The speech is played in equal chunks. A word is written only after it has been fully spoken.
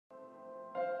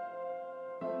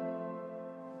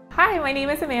Hi, my name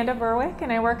is Amanda Berwick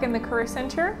and I work in the Career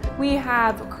Center. We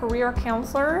have career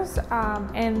counselors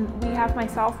and we have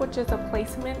myself, which is a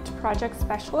placement project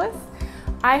specialist.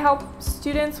 I help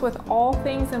students with all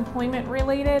things employment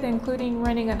related, including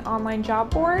running an online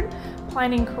job board,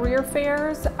 planning career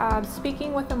fairs,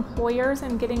 speaking with employers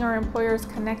and getting our employers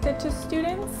connected to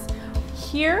students.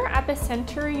 Here at the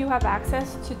center, you have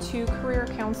access to 2 career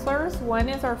counselors. One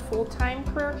is our full-time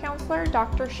career counselor,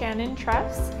 Dr. Shannon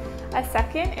Treffs. A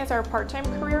second is our part-time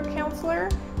career counselor,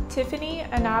 Tiffany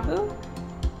Anabu.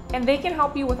 And they can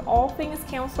help you with all things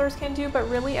counselors can do, but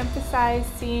really emphasize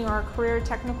seeing our career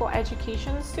technical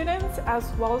education students, as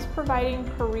well as providing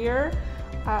career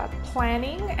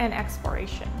planning and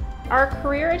exploration. Our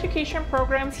career education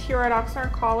programs here at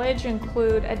Oxnard College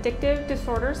include addictive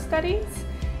disorder studies,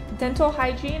 dental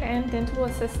hygiene and dental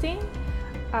assisting,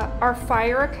 our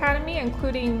fire academy,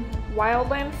 including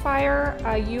Wildland Fire,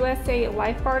 USA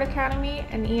Lifeguard Academy,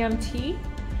 and EMT,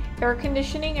 air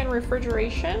conditioning and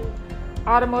refrigeration,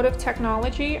 automotive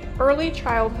technology, early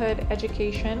childhood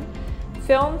education,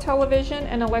 film, television,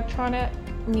 and electronic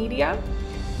media,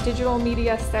 digital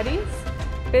media studies,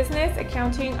 business,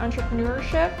 accounting,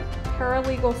 entrepreneurship,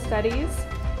 paralegal studies,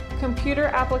 computer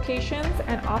applications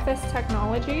and office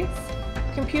technologies,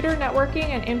 computer networking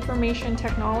and information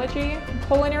technology,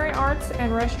 culinary arts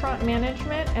and restaurant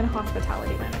management, and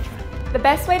hospitality management. The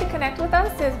best way to connect with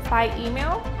us is by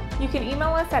email. You can email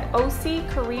us at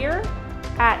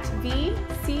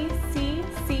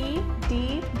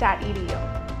occareer@vccccd.edu.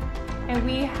 And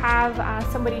we have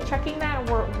somebody checking that and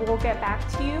we'll get back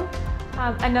to you.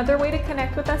 Another way to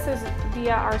connect with us is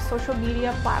via our social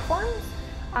media platforms.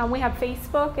 We have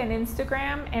Facebook and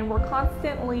Instagram, and we're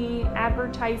constantly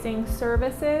advertising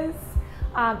services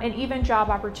and even job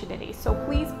opportunities. So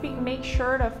please make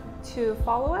sure to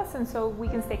follow us and so we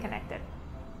can stay connected.